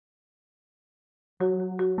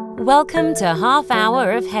Welcome to Half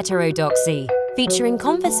Hour of Heterodoxy, featuring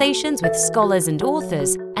conversations with scholars and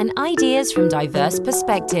authors and ideas from diverse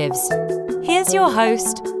perspectives. Here's your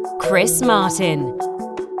host, Chris Martin.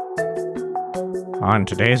 On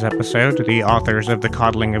today's episode, the authors of The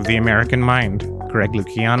Coddling of the American Mind, Greg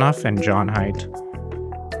Lukianoff and John Haidt.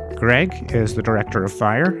 Greg is the director of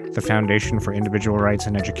FIRE, the Foundation for Individual Rights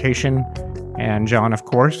in Education, and John, of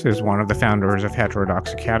course, is one of the founders of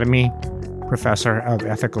Heterodox Academy, professor of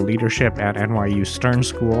ethical leadership at NYU Stern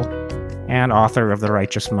School, and author of The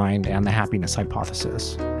Righteous Mind and the Happiness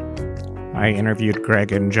Hypothesis. I interviewed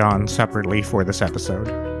Greg and John separately for this episode.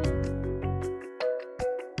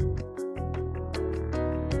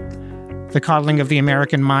 The Coddling of the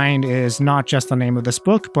American Mind is not just the name of this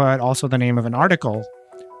book, but also the name of an article.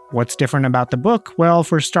 What's different about the book? Well,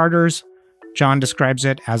 for starters, John describes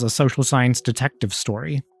it as a social science detective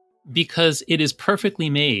story. Because it is perfectly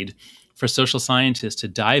made for social scientists to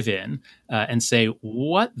dive in and say,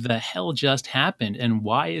 what the hell just happened and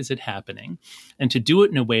why is it happening? And to do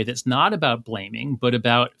it in a way that's not about blaming, but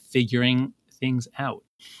about figuring things out.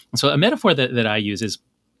 And so a metaphor that I use is,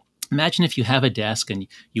 imagine if you have a desk and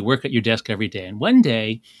you work at your desk every day, and one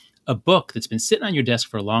day a book that's been sitting on your desk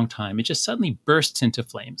for a long time, it just suddenly bursts into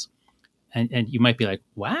flames. And you might be like,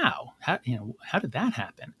 wow, how did that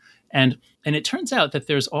happen? And it turns out that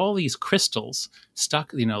there's all these crystals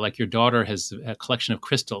stuck, like your daughter has a collection of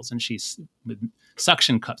crystals and she's with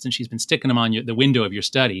suction cups and she's been sticking them on the window of your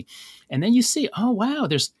study. And then you see, oh, wow,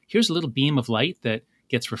 here's a little beam of light that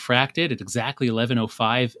gets refracted at exactly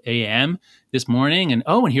 11:05 a.m. this morning. And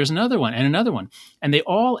here's another one and another one. And they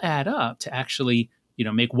all add up to actually,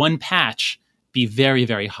 make one patch be very,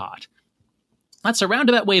 very hot. That's a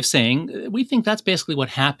roundabout way of saying we think that's basically what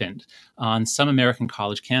happened on some American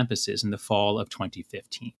college campuses in the fall of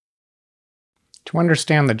 2015. To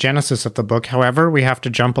understand the genesis of the book, however, we have to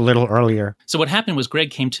jump a little earlier. So what happened was Greg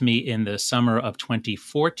came to me in the summer of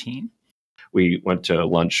 2014. We went to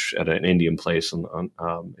lunch at an Indian place in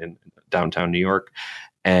downtown New York.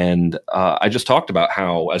 And I just talked about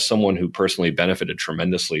how, as someone who personally benefited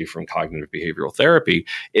tremendously from cognitive behavioral therapy,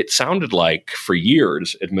 it sounded like for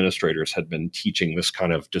years administrators had been teaching this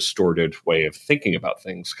kind of distorted way of thinking about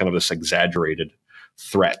things, kind of this exaggerated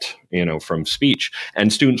threat, from speech.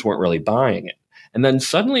 And students weren't really buying it. And then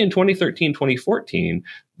suddenly in 2013, 2014,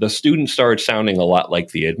 the students started sounding a lot like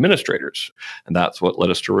the administrators. And that's what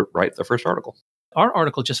led us to write the first article. Our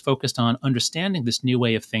article just focused on understanding this new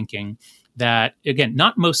way of thinking that, again,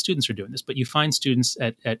 not most students are doing this, but you find students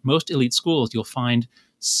at most elite schools, you'll find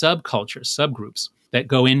subcultures, subgroups that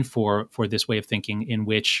go in for this way of thinking in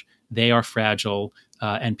which they are fragile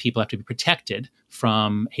and people have to be protected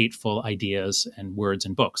from hateful ideas and words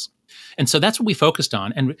and books. And so that's what we focused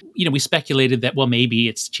on. And, we speculated that, well, maybe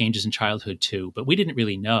it's changes in childhood too, but we didn't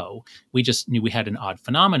really know. We just knew we had an odd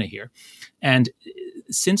phenomena here. And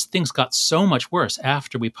since things got so much worse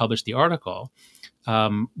after we published the article,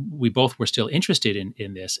 we both were still interested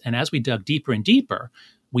in this. And as we dug deeper and deeper,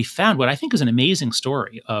 we found what I think is an amazing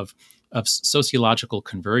story of sociological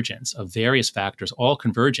convergence of various factors all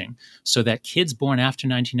converging so that kids born after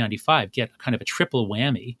 1995 get kind of a triple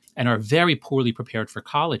whammy and are very poorly prepared for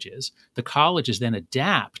colleges. The colleges then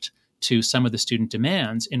adapt to some of the student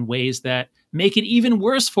demands in ways that make it even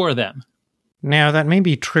worse for them. Now, that may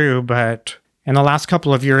be true, but in the last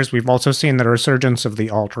couple of years, we've also seen the resurgence of the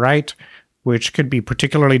alt-right, which could be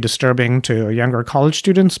particularly disturbing to younger college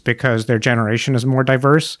students because their generation is more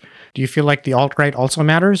diverse. Do you feel like the alt-right also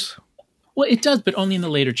matters? Well, it does, but only in the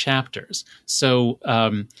later chapters. So,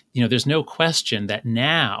 there's no question that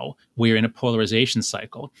now we're in a polarization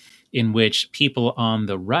cycle in which people on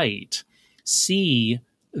the right see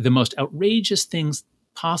the most outrageous things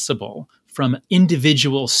possible from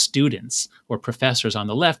individual students or professors on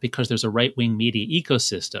the left because there's a right-wing media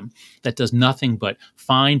ecosystem that does nothing but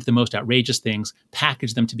find the most outrageous things,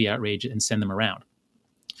 package them to be outrageous, and send them around.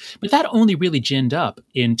 But that only really ginned up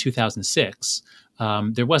in 2006.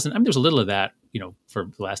 There was a little of that, for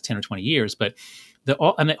the last 10 or 20 years, but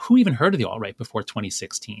who even heard of the alt-right before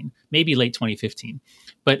 2016, maybe late 2015.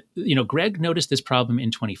 But, Greg noticed this problem in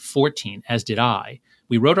 2014, as did I.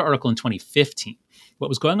 We wrote an article in 2015. What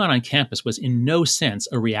was going on campus was in no sense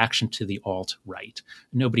a reaction to the alt-right.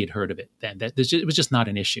 Nobody had heard of it then. It was just not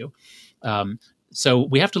an issue. So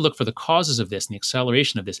we have to look for the causes of this and the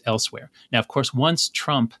acceleration of this elsewhere. Now, of course, once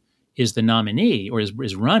Trump is the nominee or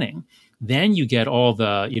is running, then you get all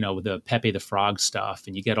the Pepe the Frog stuff,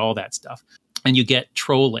 and you get all that stuff. And you get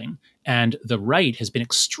trolling. And the right has been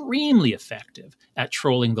extremely effective at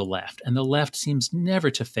trolling the left. And the left seems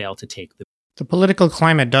never to fail to take the The political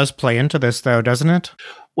climate does play into this, though, doesn't it?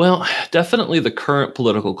 Well, definitely the current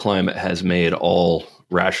political climate has made all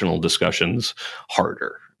rational discussions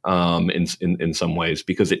harder. In some ways,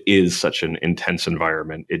 because it is such an intense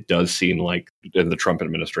environment. It does seem like in the Trump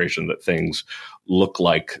administration that things look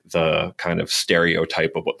like the kind of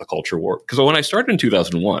stereotype of what the culture war. Because when I started in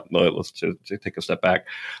 2001, let's take a step back.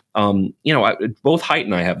 Both Haidt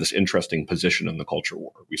and I have this interesting position in the culture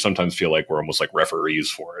war. We sometimes feel like we're almost like referees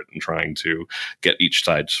for it and trying to get each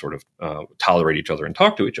side to sort of tolerate each other and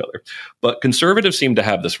talk to each other. But conservatives seem to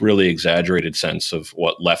have this really exaggerated sense of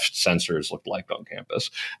what left censors looked like on campus.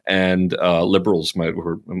 And liberals, who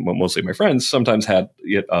were mostly my friends, sometimes had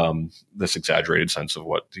this exaggerated sense of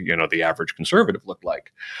what the average conservative looked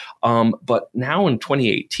like. But now in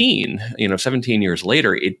 2018, 17 years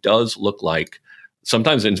later, it does look like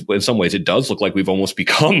sometimes in some ways it does look like we've almost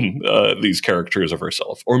become these characters of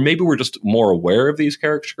ourselves, or maybe we're just more aware of these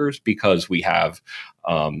characters because we have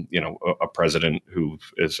a president who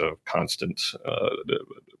is a constant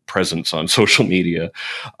presence on social media,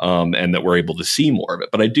 and that we're able to see more of it.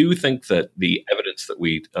 But I do think that the evidence that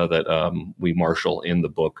we marshal in the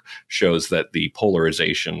book shows that the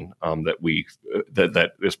polarization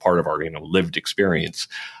that is part of our lived experience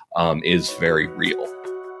is very real.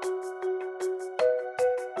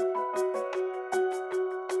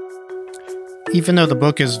 Even though the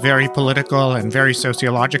book is very political and very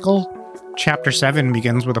sociological, Chapter 7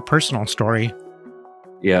 begins with a personal story.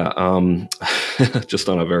 Yeah, just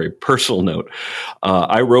on a very personal note,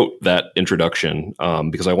 I wrote that introduction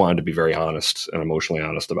because I wanted to be very honest and emotionally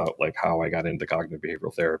honest about like how I got into cognitive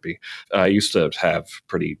behavioral therapy. I used to have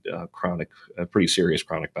pretty serious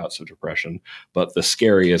chronic bouts of depression, but the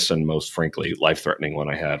scariest and most frankly life-threatening one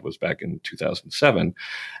I had was back in 2007.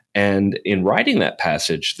 And in writing that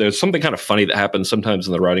passage, there's something kind of funny that happens sometimes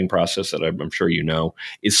in the writing process that I'm sure you know,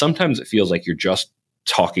 is sometimes it feels like you're just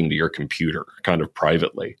talking to your computer kind of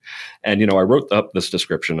privately. And, I wrote up this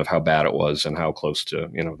description of how bad it was and how close to,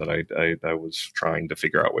 that I was trying to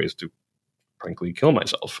figure out ways to frankly kill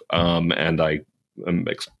myself. And I am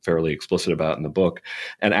fairly explicit about in the book.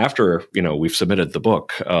 And after, we've submitted the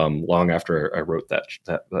book, long after I wrote that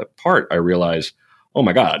part, I realized, oh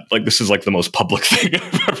my God, like this is like the most public thing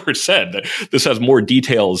I've ever said. This has more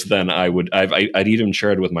details than I'd even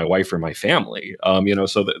shared with my wife or my family.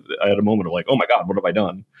 So that I had a moment of like, oh my God, what have I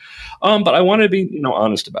done? But I wanted to be,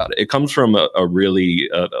 honest about it. It comes from a really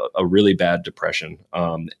bad depression.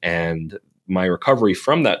 And my recovery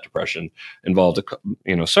from that depression involved,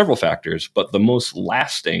 several factors, but the most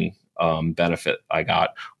lasting benefit I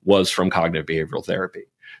got was from cognitive behavioral therapy.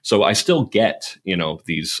 So I still get,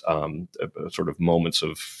 these sort of moments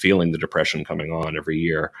of feeling the depression coming on every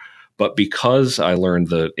year. But because I learned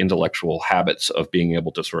the intellectual habits of being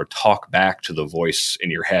able to sort of talk back to the voice in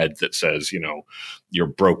your head that says, you're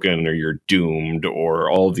broken or you're doomed or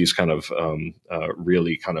all of these kind of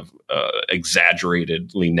really kind of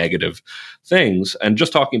exaggeratedly negative things, and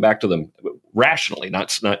just talking back to them rationally,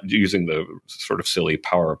 not using the sort of silly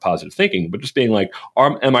power of positive thinking, but just being like,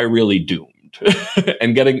 am I really doomed?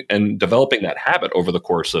 and developing that habit over the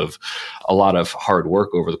course of a lot of hard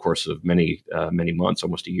work over the course of many months,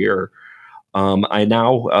 almost a year. It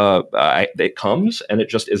comes and it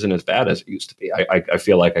just isn't as bad as it used to be. I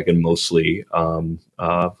feel like I can mostly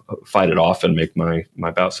fight it off and make my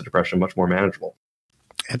bouts of depression much more manageable.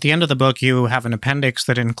 At the end of the book, you have an appendix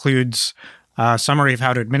that includes a summary of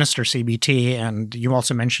how to administer CBT, and you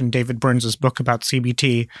also mentioned David Burns' book about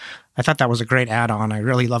CBT. I thought that was a great add-on. I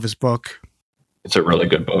really love his book. It's a really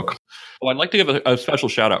good book. Well, I'd like to give a special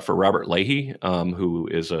shout out for Robert Leahy, who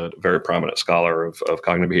is a very prominent scholar of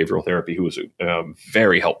cognitive behavioral therapy, who was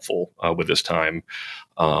very helpful with his time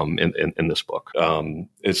in this book.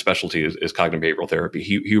 His specialty is cognitive behavioral therapy.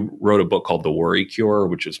 He wrote a book called The Worry Cure,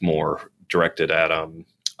 which is more directed at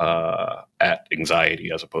anxiety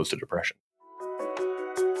as opposed to depression.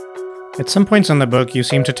 At some points in the book, you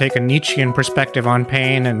seem to take a Nietzschean perspective on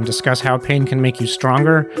pain and discuss how pain can make you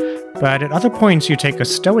stronger, but at other points you take a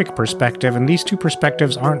Stoic perspective, and these two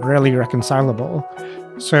perspectives aren't really reconcilable.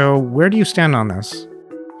 So where do you stand on this?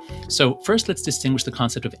 So first, let's distinguish the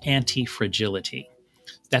concept of anti-fragility.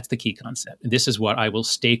 That's the key concept. And this is what I will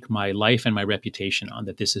stake my life and my reputation on,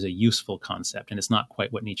 that this is a useful concept, and it's not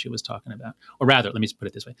quite what Nietzsche was talking about. Or rather, let me just put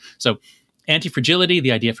it this way. So anti-fragility,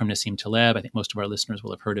 the idea from Nassim Taleb, I think most of our listeners will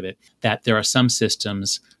have heard of it, that there are some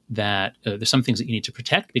systems that, there's some things that you need to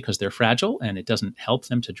protect because they're fragile and it doesn't help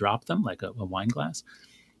them to drop them like a wine glass.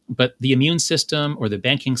 But the immune system or the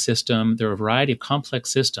banking system, there are a variety of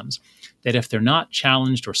complex systems that if they're not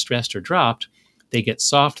challenged or stressed or dropped, they get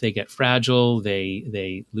soft, they get fragile,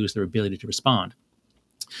 they lose their ability to respond.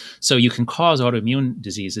 So you can cause autoimmune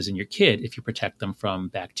diseases in your kid if you protect them from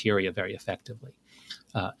bacteria very effectively.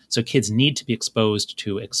 So kids need to be exposed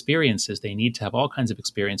to experiences. They need to have all kinds of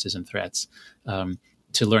experiences and threats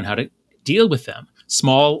to learn how to deal with them.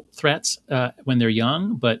 Small threats when they're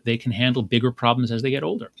young, but they can handle bigger problems as they get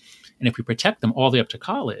older. And if we protect them all the way up to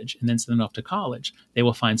college and then send them off to college, they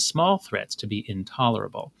will find small threats to be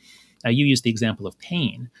intolerable. Now, you used the example of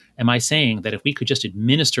pain. Am I saying that if we could just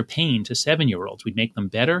administer pain to 7-year-olds, we'd make them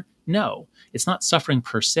better? No, it's not suffering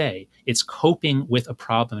per se. It's coping with a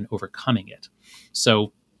problem and overcoming it.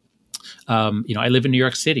 So, I live in New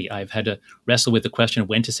York City. I've had to wrestle with the question of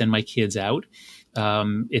when to send my kids out.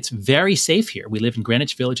 It's very safe here. We live in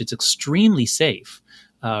Greenwich Village. It's extremely safe.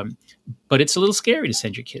 But it's a little scary to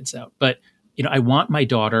send your kids out. But, I want my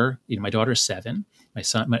daughter, my daughter's 7, my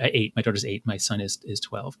daughter's 8, my son is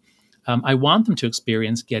 12. I want them to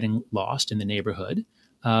experience getting lost in the neighborhood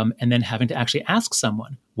and then having to actually ask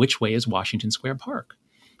someone, which way is Washington Square Park?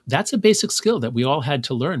 That's a basic skill that we all had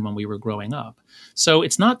to learn when we were growing up. So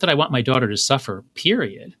it's not that I want my daughter to suffer,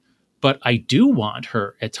 period, but I do want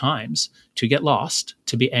her at times to get lost,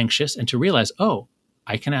 to be anxious, and to realize, oh,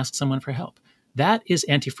 I can ask someone for help. That is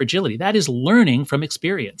anti-fragility. That is learning from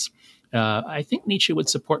experience. I think Nietzsche would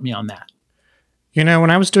support me on that. When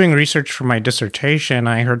I was doing research for my dissertation,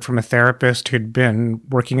 I heard from a therapist who'd been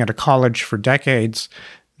working at a college for decades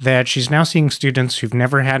that she's now seeing students who've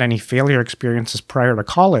never had any failure experiences prior to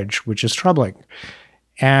college, which is troubling.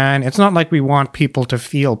 And it's not like we want people to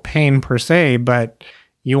feel pain per se, but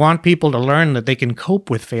you want people to learn that they can cope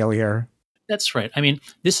with failure. That's right. I think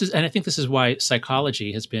this is why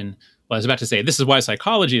psychology has been, I was about to say, this is why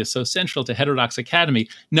psychology is so central to Heterodox Academy.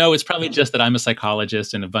 No, it's probably just that I'm a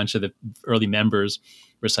psychologist and a bunch of the early members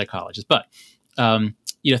were psychologists. But,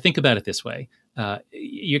 think about it this way.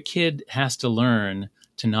 Your kid has to learn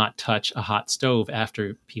to not touch a hot stove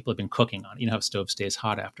after people have been cooking on it. You know how a stove stays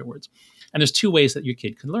hot afterwards. And there's 2 ways that your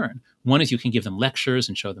kid can learn. One is you can give them lectures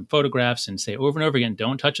and show them photographs and say over and over again,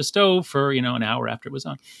 don't touch a stove for, an hour after it was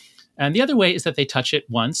on. And the other way is that they touch it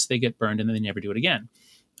once, they get burned, and then they never do it again.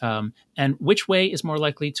 And which way is more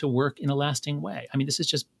likely to work in a lasting way? This is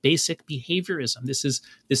just basic behaviorism. This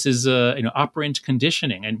is operant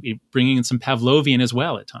conditioning and bringing in some Pavlovian as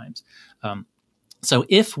well at times. So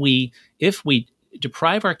if we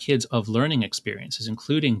deprive our kids of learning experiences,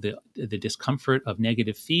 including the discomfort of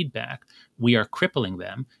negative feedback, we are crippling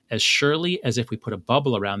them as surely as if we put a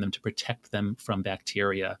bubble around them to protect them from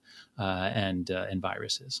bacteria and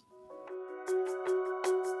viruses.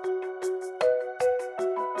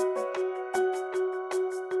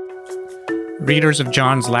 Readers of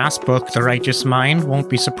John's last book, The Righteous Mind,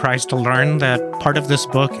 won't be surprised to learn that part of this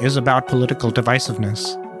book is about political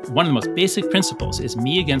divisiveness. One of the most basic principles is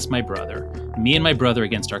me against my brother, me and my brother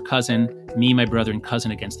against our cousin, me, my brother, and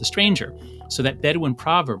cousin against the stranger. So that Bedouin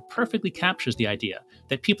proverb perfectly captures the idea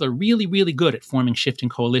that people are really, really good at forming shifting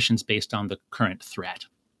coalitions based on the current threat.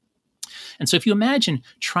 And so if you imagine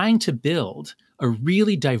trying to build a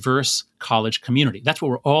really diverse college community, that's what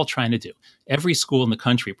we're all trying to do. Every school in the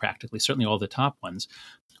country, practically, certainly all the top ones,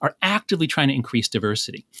 are actively trying to increase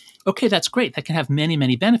diversity. Okay, that's great. That can have many,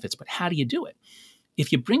 many benefits, but how do you do it?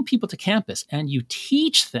 If you bring people to campus and you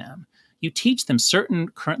teach them certain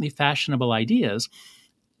currently fashionable ideas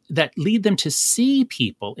that lead them to see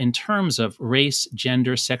people in terms of race,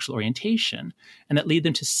 gender, sexual orientation, and that lead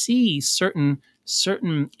them to see certain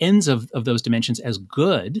ends of those dimensions as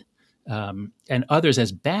good and others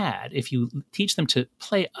as bad, if you teach them to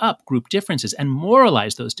play up group differences and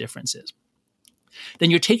moralize those differences,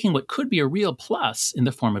 then you're taking what could be a real plus in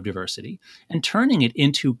the form of diversity and turning it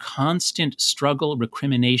into constant struggle,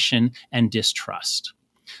 recrimination, and distrust.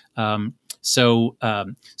 So a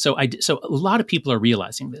lot of people are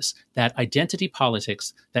realizing this, that identity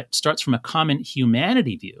politics that starts from a common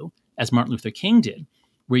humanity view, as Martin Luther King did,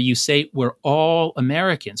 where you say we're all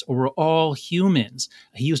Americans or we're all humans.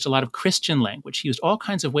 He used a lot of Christian language. He used all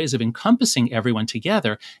kinds of ways of encompassing everyone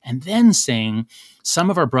together and then saying some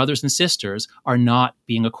of our brothers and sisters are not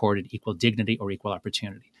being accorded equal dignity or equal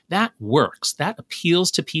opportunity. That works. That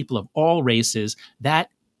appeals to people of all races. That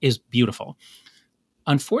is beautiful.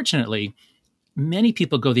 Unfortunately, many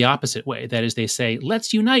people go the opposite way. That is, they say,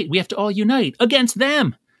 let's unite. We have to all unite against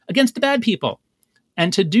them, against the bad people.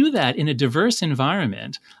 And to do that in a diverse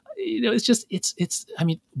environment,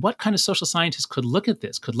 what kind of social scientist could look at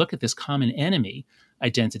this common enemy,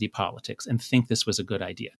 identity politics, and think this was a good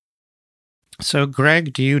idea? So,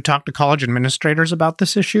 Greg, do you talk to college administrators about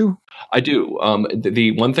this issue? I do.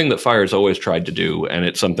 The one thing that FIRE's always tried to do, and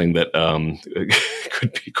it's something that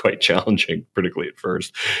could be quite challenging, particularly at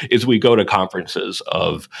first, is we go to conferences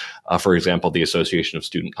of, for example, the Association of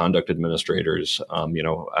Student Conduct Administrators.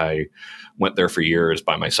 I went there for years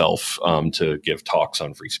by myself to give talks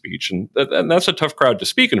on free speech, and that's a tough crowd to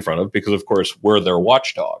speak in front of because, of course, we're their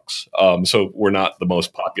watchdogs. So we're not the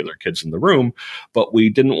most popular kids in the room, but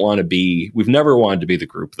we've never wanted to be the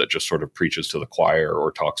group that just sort of preaches to the choir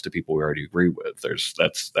or talks to people we already agree with.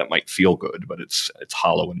 That might feel good, but it's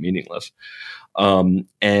hollow and meaningless.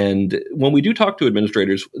 And when we do talk to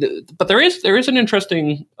administrators, but there is an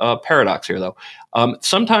interesting paradox here, though.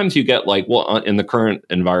 Sometimes you get like, well, in the current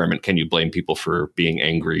environment, can you blame people for being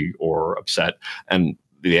angry or upset? And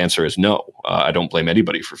the answer is no. I don't blame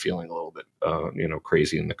anybody for feeling a little bit,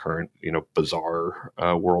 crazy in the current, bizarre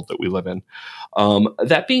world that we live in.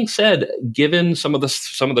 That being said, given some of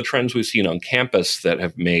the trends we've seen on campus that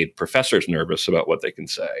have made professors nervous about what they can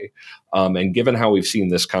say, and given how we've seen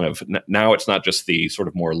this kind of now, it's not just the sort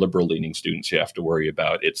of more liberal-leaning students you have to worry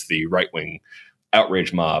about; it's the right-wing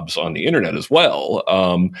outrage mobs on the internet as well.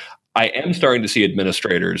 I am starting to see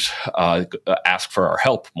administrators ask for our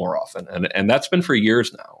help more often, and that's been for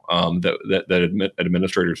years now. That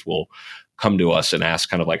administrators will come to us and ask,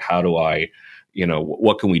 kind of like, how do I,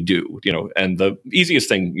 what can we do? And the easiest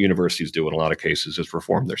thing universities do in a lot of cases is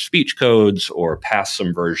reform their speech codes or pass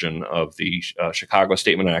some version of the Chicago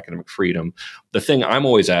Statement on Academic Freedom. The thing I'm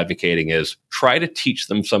always advocating is try to teach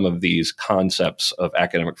them some of these concepts of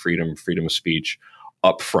academic freedom, freedom of speech,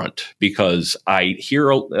 up front, because I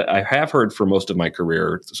have heard for most of my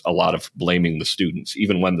career a lot of blaming the students,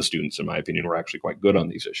 even when the students, in my opinion, were actually quite good on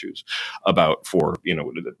these issues, for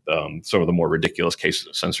some of the more ridiculous cases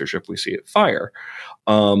of censorship we see at FIRE.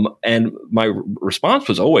 And my response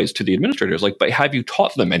was always to the administrators, like, but have you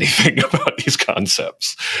taught them anything about these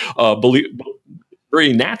concepts?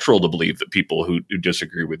 Very natural to believe that people who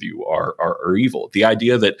disagree with you are evil. The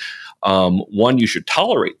idea that one, you should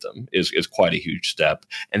tolerate them is quite a huge step,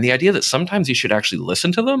 and the idea that sometimes you should actually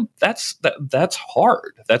listen to them, that's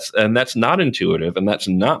hard. That's not intuitive, and that's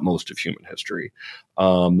not most of human history.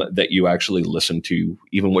 That you actually listen to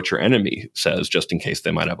even what your enemy says, just in case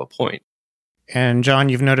they might have a point. And John,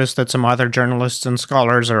 you've noticed that some other journalists and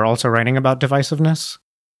scholars are also writing about divisiveness?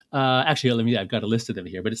 Actually, I've got a list of them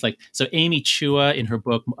here, but it's like, so Amy Chua in her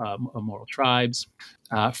book, Moral Tribes.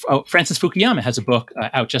 Francis Fukuyama has a book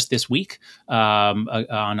out just this week on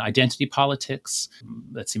identity politics.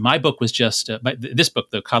 Let's see, my book was just, this book,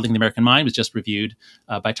 The Coddling the American Mind, was just reviewed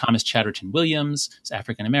by Thomas Chatterton Williams. It's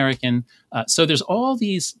African-American. So there's all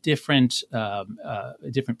these different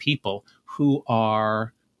people who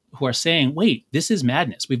are saying, wait, this is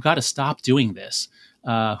madness. We've got to stop doing this.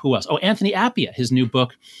 Who else? Oh, Anthony Appiah, his new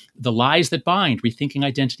book, The Lies That Bind, Rethinking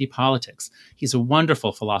Identity Politics. He's a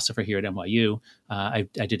wonderful philosopher here at NYU. I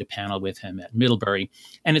did a panel with him at Middlebury,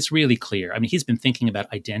 and it's really clear. I mean, he's been thinking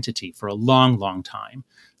about identity for a long, long time.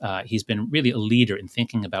 He's been really a leader in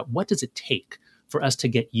thinking about what does it take for us to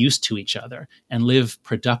get used to each other and live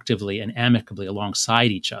productively and amicably alongside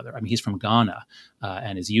each other. I mean, he's from Ghana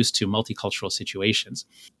and is used to multicultural situations.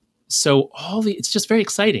 So it's just very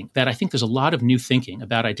exciting that I think there's a lot of new thinking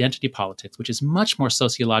about identity politics, which is much more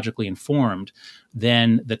sociologically informed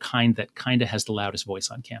than the kind that kind of has the loudest voice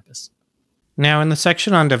on campus. Now, in the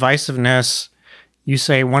section on divisiveness, you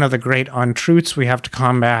say one of the great untruths we have to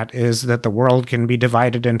combat is that the world can be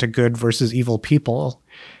divided into good versus evil people.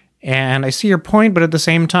 And I see your point, but at the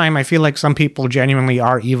same time, I feel like some people genuinely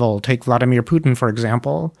are evil. Take Vladimir Putin, for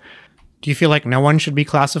example. Do you feel like no one should be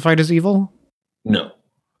classified as evil? No.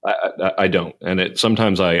 I don't, and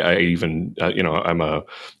sometimes I even I'm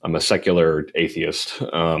a secular atheist,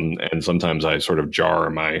 and sometimes I sort of jar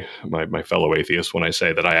my fellow atheists when I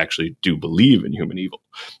say that I actually do believe in human evil.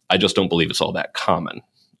 I just don't believe it's all that common,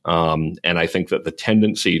 and I think that the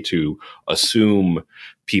tendency to assume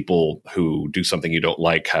people who do something you don't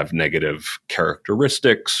like have negative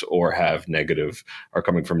characteristics or are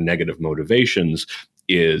coming from negative motivations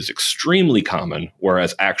is extremely common,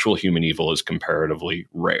 whereas actual human evil is comparatively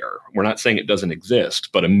rare. We're not saying it doesn't exist,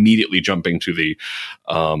 but immediately jumping to the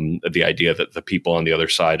idea that the people on the other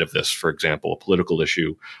side of this, for example, a political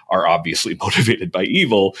issue, are obviously motivated by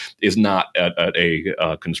evil is not at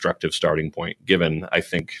a constructive starting point. Given, I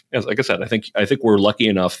think, like I said, I think we're lucky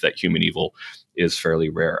enough that human evil is fairly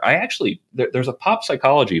rare. There's a pop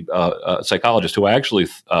psychologist who I actually,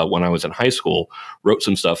 when I was in high school, wrote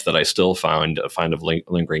some stuff that I still find of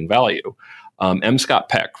lingering value. M. Scott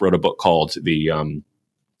Peck wrote a book called The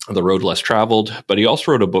The Road Less Traveled, but he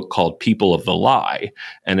also wrote a book called People of the Lie,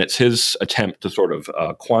 and it's his attempt to sort of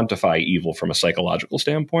quantify evil from a psychological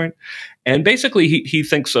standpoint. And basically, he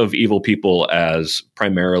thinks of evil people as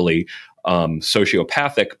primarily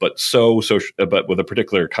sociopathic, but but with a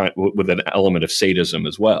particular kind, with an element of sadism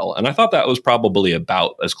as well. And I thought that was probably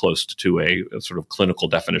about as close to a sort of clinical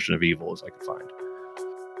definition of evil as I could find.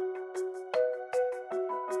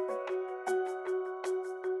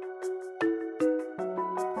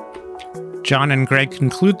 John and Greg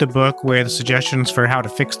conclude the book with suggestions for how to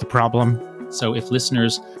fix the problem. So if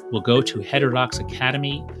listeners will go to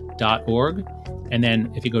heterodoxacademy.org, and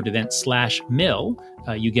then if you go to then /Mill,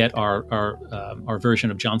 you get our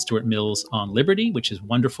version of John Stuart Mill's On Liberty, which is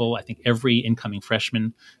wonderful. I think every incoming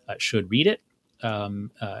freshman should read it.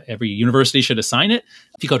 Every university should assign it.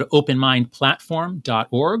 If you go to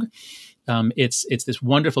openmindplatform.org, it's this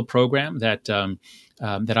wonderful program that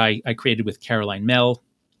I created with Caroline Mell,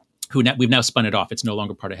 we've now spun it off. It's no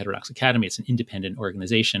longer part of Heterodox Academy. It's an independent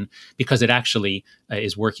organization because it actually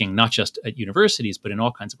is working not just at universities, but in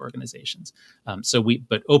all kinds of organizations. But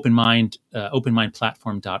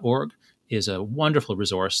openmindplatform.org is a wonderful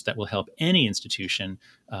resource that will help any institution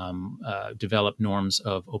develop norms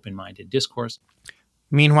of open-minded discourse.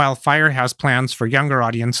 Meanwhile, Fire has plans for younger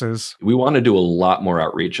audiences. We want to do a lot more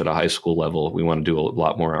outreach at a high school level. We want to do a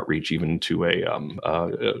lot more outreach even to a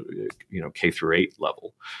K through 8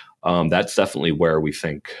 level. That's definitely where we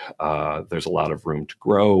think there's a lot of room to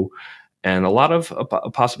grow and a lot of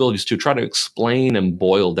possibilities to try to explain and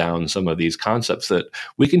boil down some of these concepts that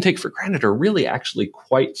we can take for granted are really actually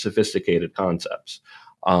quite sophisticated concepts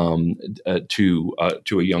to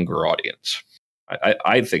a younger audience.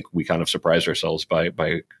 I think we kind of surprised ourselves by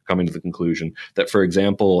coming to the conclusion that, for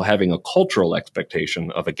example, having a cultural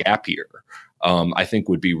expectation of a gap year, I think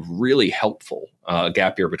would be really helpful, a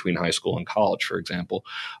gap year between high school and college, for example,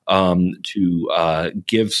 to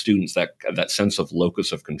give students that sense of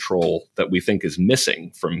locus of control that we think is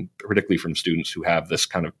missing particularly from students who have this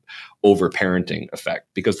kind of over-parenting effect.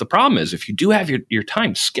 Because the problem is, if you do have your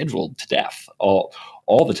time scheduled to death all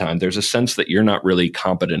the time, there's a sense that you're not really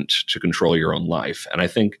competent to control your own life. And I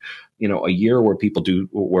think, a year where people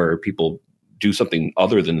do something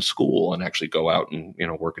other than school and actually go out and,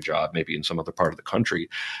 work a job, maybe in some other part of the country,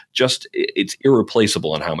 it's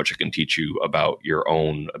irreplaceable in how much it can teach you about your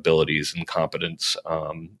own abilities and competence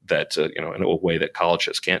that, in a way that college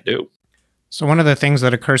just can't do. So one of the things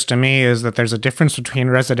that occurs to me is that there's a difference between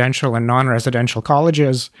residential and non-residential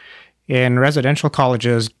colleges. In residential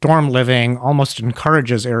colleges, dorm living almost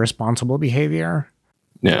encourages irresponsible behavior.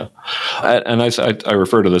 Yeah. And I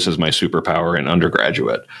refer to this as my superpower in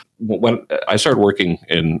undergraduate. When I started working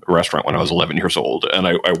in a restaurant when I was 11 years old, and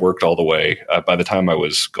I worked all the way, by the time I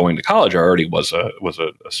was going to college, I already was a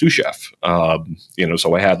sous chef.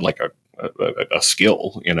 So I had like a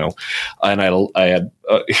skill, and I had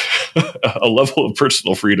a level of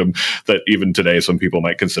personal freedom that even today some people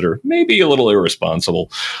might consider maybe a little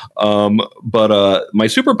irresponsible. But my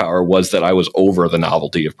superpower was that I was over the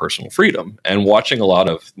novelty of personal freedom, and watching a lot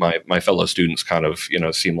of my fellow students kind of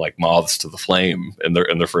seem like moths to the flame in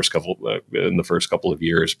the first couple of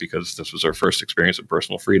years, because this was their first experience of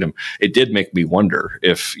personal freedom. It did make me wonder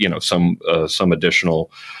if some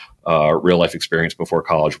additional real life experience before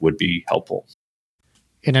college would be helpful.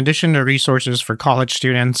 In addition to resources for college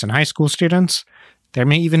students and high school students, there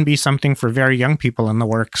may even be something for very young people in the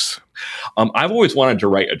works. I've always wanted to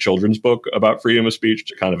write a children's book about freedom of speech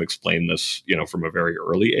to kind of explain this, from a very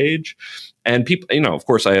early age. And people, of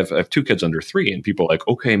course, I have 2 kids under 3, and people are like,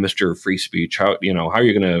 okay, Mr. Free Speech, how are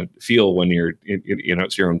you going to feel when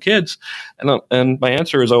it's your own kids? And my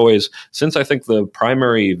answer is always, since I think the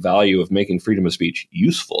primary value of making freedom of speech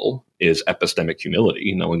useful is epistemic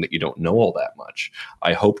humility, knowing that you don't know all that much,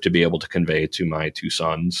 I hope to be able to convey to my 2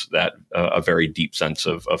 sons that a very deep sense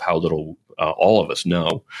of how little all of us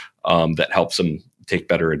know, that helps them take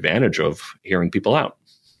better advantage of hearing people out.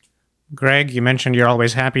 Greg, you mentioned you're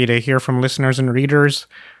always happy to hear from listeners and readers.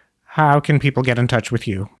 How can people get in touch with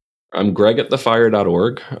you? I'm Greg at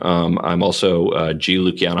thefire.org. I'm also G.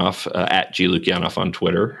 Lukianoff, at G. Lukianoff on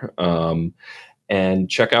Twitter. And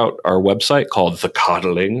check out our website called The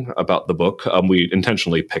Coddling, about the book. We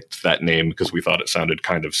intentionally picked that name because we thought it sounded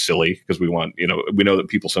kind of silly, because we know that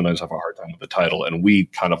people sometimes have a hard time with the title, and we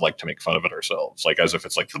kind of like to make fun of it ourselves, like as if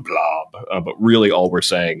it's like the blob. But really all we're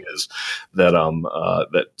saying is that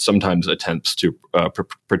that sometimes attempts to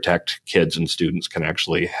protect kids and students can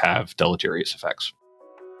actually have deleterious effects.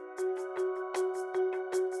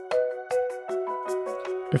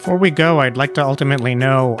 Before we go, I'd like to ultimately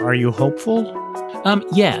know, are you hopeful?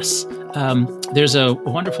 Yes. There's a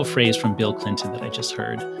wonderful phrase from Bill Clinton that I just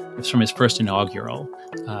heard. It's from his first inaugural.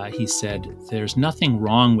 He said, "There's nothing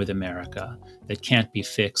wrong with America that can't be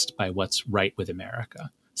fixed by what's right with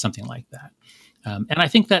America," something like that. And I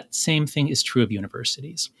think that same thing is true of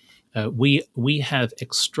universities. We have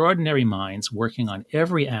extraordinary minds working on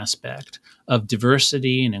every aspect of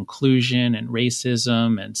diversity and inclusion and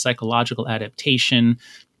racism and psychological adaptation.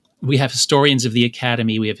 We have historians of the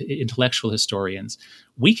academy. We have intellectual historians.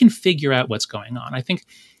 We can figure out what's going on. I think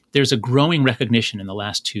there's a growing recognition in the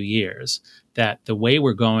last 2 years that the way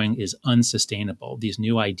we're going is unsustainable. These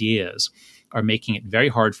new ideas are making it very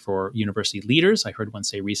hard for university leaders. I heard one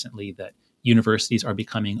say recently that universities are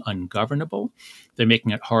becoming ungovernable. They're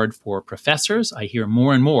making it hard for professors. I hear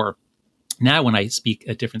more and more now when I speak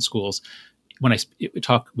at different schools, when I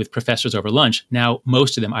talk with professors over lunch, now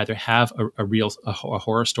most of them either have a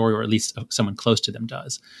horror story or at least someone close to them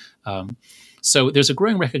does. So there's a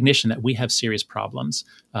growing recognition that we have serious problems.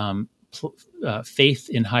 Faith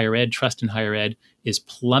in higher ed, trust in higher ed is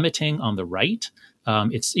plummeting on the right.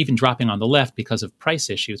 It's even dropping on the left because of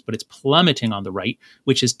price issues, but it's plummeting on the right,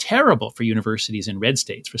 which is terrible for universities in red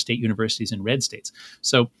states, for state universities in red states.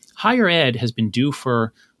 So higher ed has been due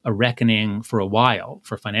for a reckoning for a while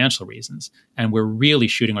for financial reasons, and we're really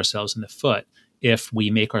shooting ourselves in the foot if we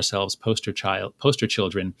make ourselves poster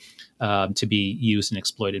children to be used and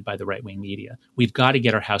exploited by the right-wing media. We've got to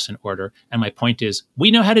get our house in order, and my point is, we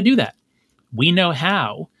know how to do that. We know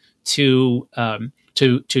how to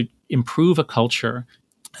improve a culture,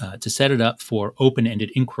 to set it up for open-ended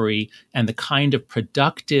inquiry and the kind of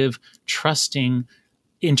productive, trusting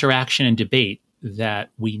interaction and debate that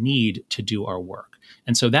we need to do our work.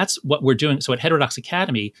 And so that's what we're doing. So at Heterodox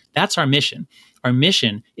Academy, that's our mission. Our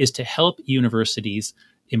mission is to help universities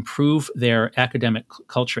improve their academic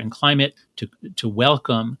culture and climate, to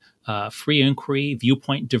welcome free inquiry,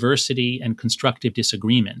 viewpoint diversity, and constructive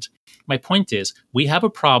disagreement. My point is, we have a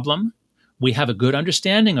problem, we have a good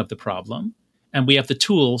understanding of the problem, and we have the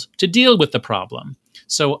tools to deal with the problem.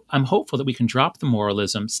 So I'm hopeful that we can drop the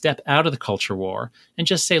moralism, step out of the culture war, and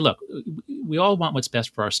just say, look, we all want what's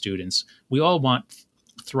best for our students. We all want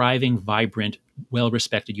thriving, vibrant,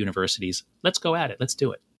 well-respected universities. Let's go at it. Let's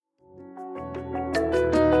do it.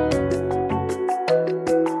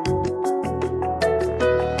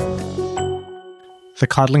 The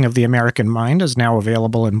Coddling of the American Mind is now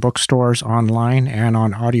available in bookstores, online, and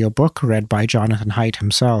on audiobook, read by Jonathan Haidt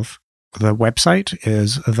himself. The website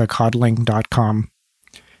is thecoddling.com.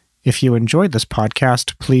 If you enjoyed this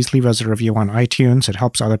podcast, please leave us a review on iTunes. It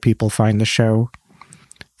helps other people find the show.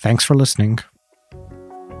 Thanks for listening.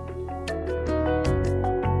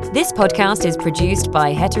 This podcast is produced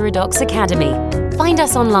by Heterodox Academy. Find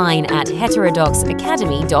us online at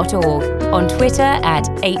heterodoxacademy.org, on Twitter at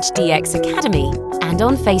HDX Academy, and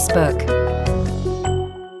on Facebook.